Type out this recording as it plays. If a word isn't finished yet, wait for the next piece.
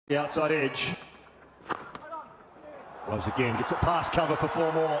The outside edge. Blows again, gets it past cover for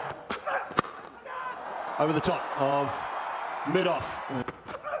 4 more. Over the top of mid-off.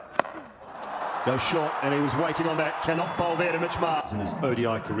 Goes short, and he was waiting on that. Cannot bowl there to Mitch Marsh in his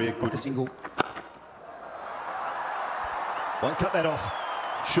ODI career. Good single. Won't cut that off.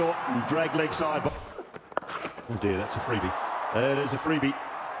 Short and drag leg side. Oh dear, that's a freebie. That is a freebie.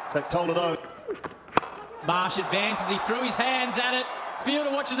 Take toll of those. Marsh advances, he threw his hands at it.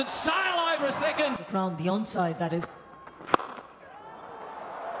 Fielder watches it sail over a second. Ground the onside, that is.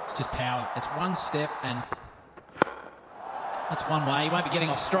 It's just power. It's one step and that's one way. He won't be getting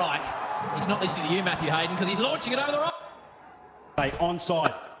off strike. He's not listening to you, Matthew Hayden, because he's launching it over the rock. Hey,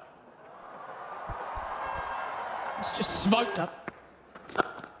 onside. It's just smoked up.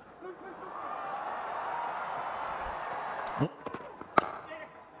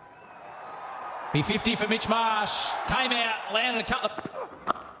 B50 for Mitch Marsh. Came out, landed a couple of...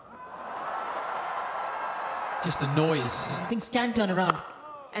 Just the noise. Things can turn around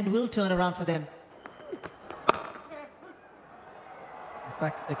and will turn around for them. In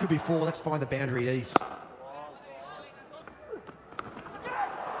fact, it could be 4. Let's find the boundary at ease.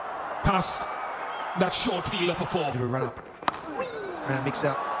 Past that short fielder for 4. Do a run up. And a mix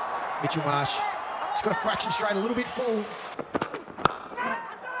up. Mitchell Marsh. He's got a fraction straight, a little bit full.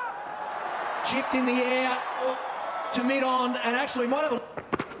 Chipped in the air to mid-on, and actually might have a...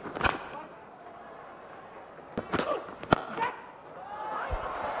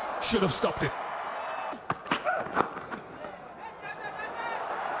 Should have stopped it.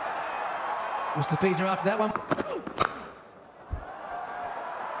 Was Tafiza after that one?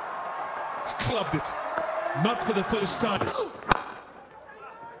 It's clubbed it. Not for the first time.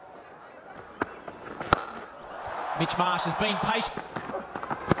 Mitch Marsh has been patient.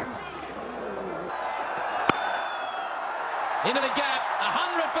 Into the gap,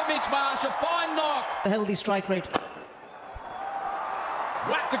 100 for Mitch Marsh, a fine knock. A healthy strike rate.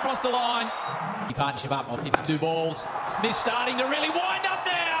 Whacked across the line. Partnership up on 52 balls. Smith starting to really wind up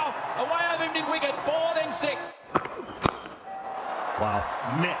now. Away over him in wicket, 4 then 6. Wow,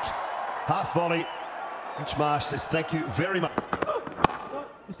 net. Half volley. Mitch Marsh says thank you very much.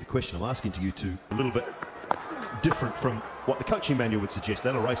 Here's the question I'm asking to you two. A little bit different from what the coaching manual would suggest.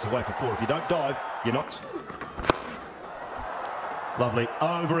 That'll race away for 4. If you don't dive, you're not. Lovely.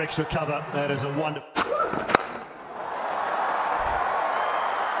 Over extra cover. That is a wonder.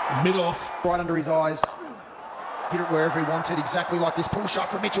 Mid-off. Right under his eyes. Hit it wherever he wanted, exactly like this pull shot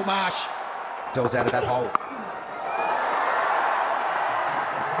from Mitchell Marsh. Dells out of that hole.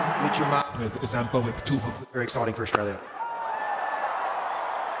 Mitchell Marsh. With Zampa with 2 for... Very exciting for Australia.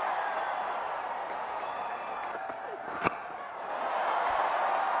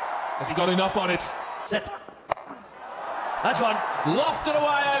 Has he got enough on it? Set. That's gone. Lofted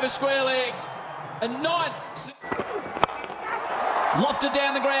away over square leg. A 9th. Lofted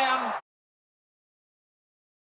down the ground.